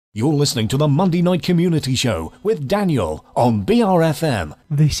You're listening to the Monday Night Community Show with Daniel on BRFM.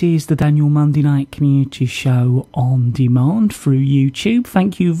 This is the Daniel Monday Night Community Show on demand through YouTube.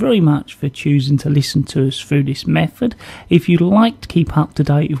 Thank you very much for choosing to listen to us through this method. If you'd like to keep up to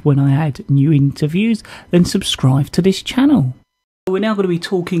date with when I add new interviews, then subscribe to this channel. We're now going to be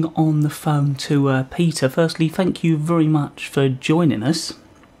talking on the phone to Peter. Firstly, thank you very much for joining us.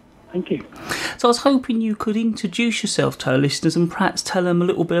 Thank you. So I was hoping you could introduce yourself to our listeners and perhaps tell them a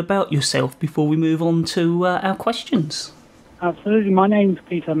little bit about yourself before we move on to our questions. Absolutely. My name's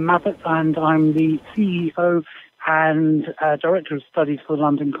Peter Mabbutt and I'm the CEO and Director of Studies for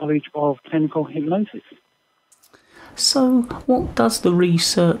London College of Clinical Hypnosis. So what does the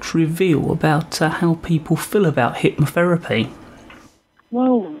research reveal about how people feel about hypnotherapy?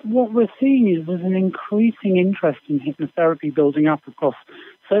 Well, what we're seeing is there's an increasing interest in hypnotherapy building up across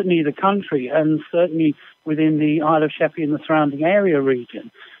certainly the country and certainly within the Isle of Sheppey and the surrounding area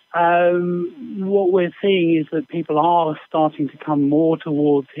region. What we're seeing is that people are starting to come more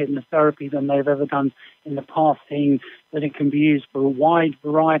towards hypnotherapy than they've ever done in the past, seeing that it can be used for a wide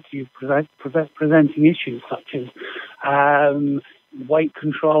variety of presenting issues such as weight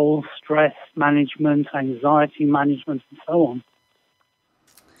control, stress management, anxiety management, and so on.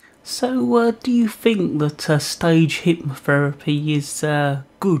 So, do you think that stage hypnotherapy is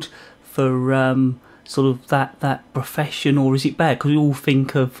good for sort of that profession, or is it bad? Because we all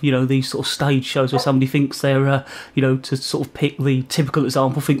think of, these sort of stage shows where somebody thinks they're, to sort of pick the typical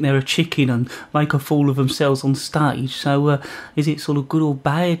example, think they're a chicken and make a fool of themselves on stage. So, is it sort of good or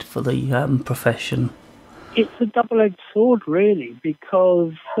bad for the profession? It's a double-edged sword, really,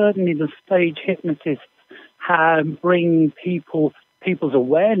 because certainly the stage hypnotists bring people's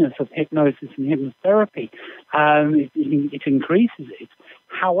awareness of hypnosis and hypnotherapy. It increases it.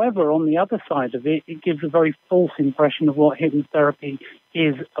 However, on the other side of it, it gives a very false impression of what hypnotherapy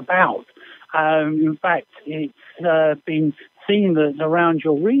is about. In fact, it's been seen that around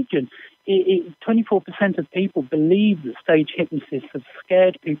your region, 24% of people believe that stage hypnosis have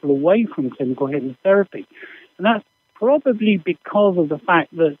scared people away from clinical hypnotherapy. And that's probably because of the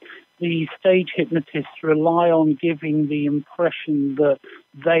fact that the stage hypnotists rely on giving the impression that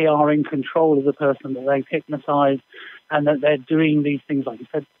they are in control of the person that they've hypnotized and that they're doing these things, like you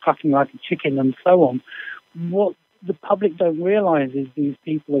said, clucking like a chicken and so on. What the public don't realize is these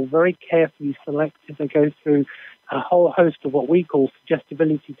people are very carefully selected. They go through a whole host of what we call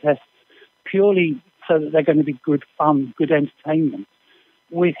suggestibility tests purely so that they're going to be good fun, good entertainment.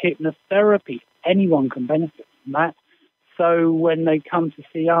 With hypnotherapy, anyone can benefit from that. So when they come to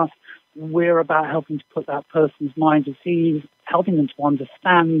see us, we're about helping to put that person's mind at ease, helping them to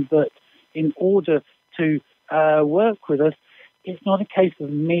understand that in order to work with us, it's not a case of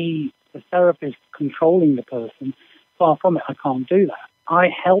me, the therapist, controlling the person. Far from it, I can't do that. I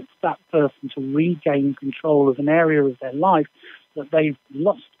help that person to regain control of an area of their life that they've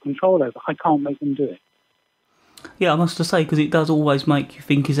lost control over. I can't make them do it. Yeah, I must say, because it does always make you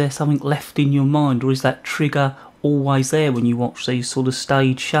think, is there something left in your mind, or is that trigger always there when you watch these sort of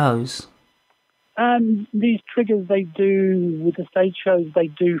stage shows? These triggers, they do, with the stage shows, they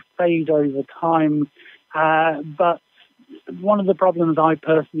do fade over time. But one of the problems I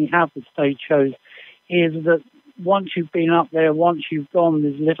personally have with stage shows is that once you've been up there, once you've gone,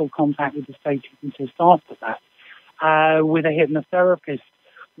 there's little contact with the stage hypnotist after that. With a hypnotherapist,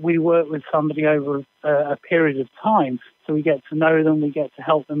 we work with somebody over a period of time, so we get to know them, we get to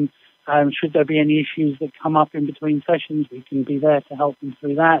help them. Should there be any issues that come up in between sessions, we can be there to help them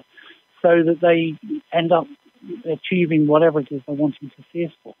through that, so that they end up achieving whatever it is they're wanting to see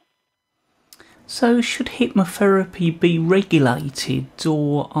us for. So should hypnotherapy be regulated,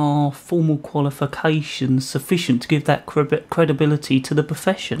 or are formal qualifications sufficient to give that credibility to the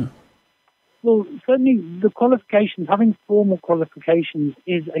profession? Well, certainly the qualifications, having formal qualifications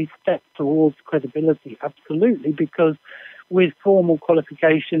is a step towards credibility, absolutely, because with formal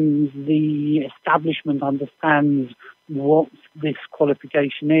qualifications, the establishment understands what this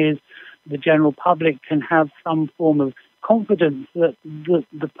qualification is. The general public can have some form of confidence that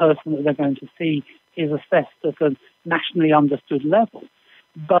the person that they're going to see is assessed at a nationally understood level.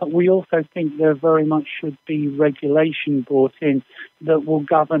 But we also think there very much should be regulation brought in that will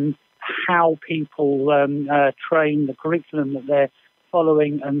govern how people train, the curriculum that they're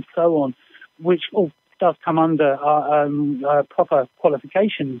following, and so on, which all does come under a proper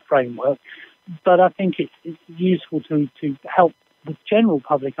qualification framework. But I think it's useful to help the general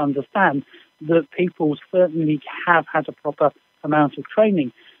public understand that people certainly have had a proper amount of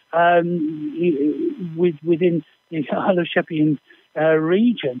training. Within the Isle of Sheppey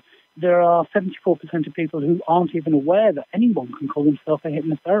region, there are 74% of people who aren't even aware that anyone can call themselves a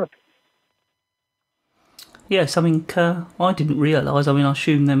hypnotherapist. Yes, I mean, I didn't realise. I mean, I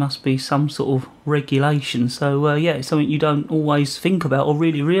assume there must be some sort of regulation. So, it's something you don't always think about or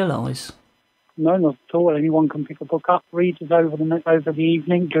really realise. No, not at all. Anyone can pick a book up, read it over the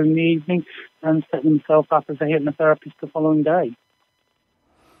evening, during the evening, and set themselves up as a hypnotherapist the following day.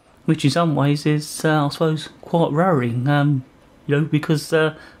 Which in some ways is, I suppose, quite worrying, because,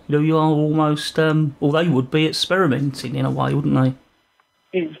 you are almost, or they would be experimenting in a way, wouldn't they?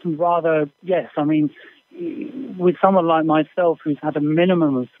 It's rather, yes. I mean, with someone like myself who's had a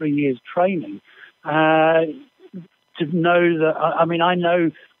minimum of 3 years training, to know that, I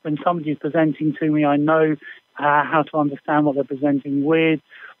know when somebody's presenting to me, I know how to understand what they're presenting with,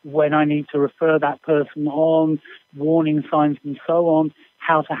 when I need to refer that person on, warning signs and so on,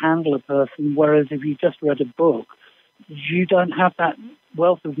 how to handle a person, whereas if you just read a book, you don't have that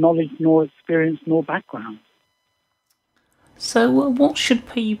wealth of knowledge, nor experience, nor background. So what should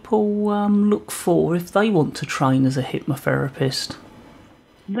people look for if they want to train as a hypnotherapist?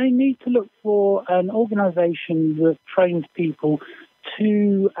 They need to look for an organisation that trains people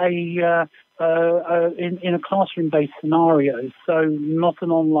to in a classroom-based scenario, so not an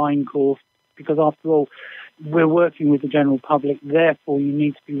online course, because after all, we're working with the general public, therefore you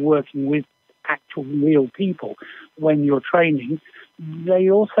need to be working with actual real people when you're training. They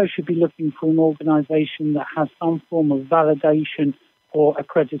also should be looking for an organisation that has some form of validation or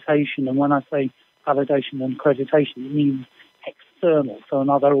accreditation. And when I say validation and accreditation, it means external, so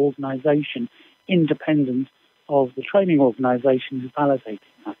another organisation independent of the training organisation who's validating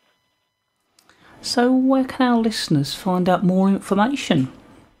that. So where can our listeners find out more information?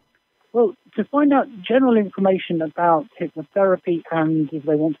 Well, to find out general information about hypnotherapy, and if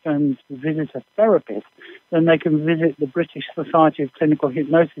they want to go and visit a therapist, then they can visit the British Society of Clinical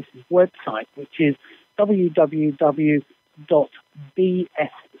Hypnosis' website, which is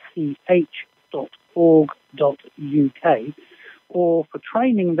www.bsch.org.uk. Or for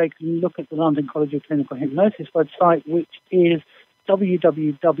training, they can look at the London College of Clinical Hypnosis website, which is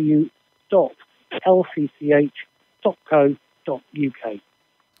www.lcch.co.uk.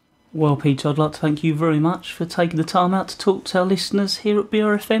 Well, Peter, I'd like to thank you very much for taking the time out to talk to our listeners here at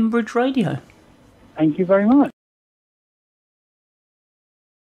BRFM Bridge Radio. Thank you very much.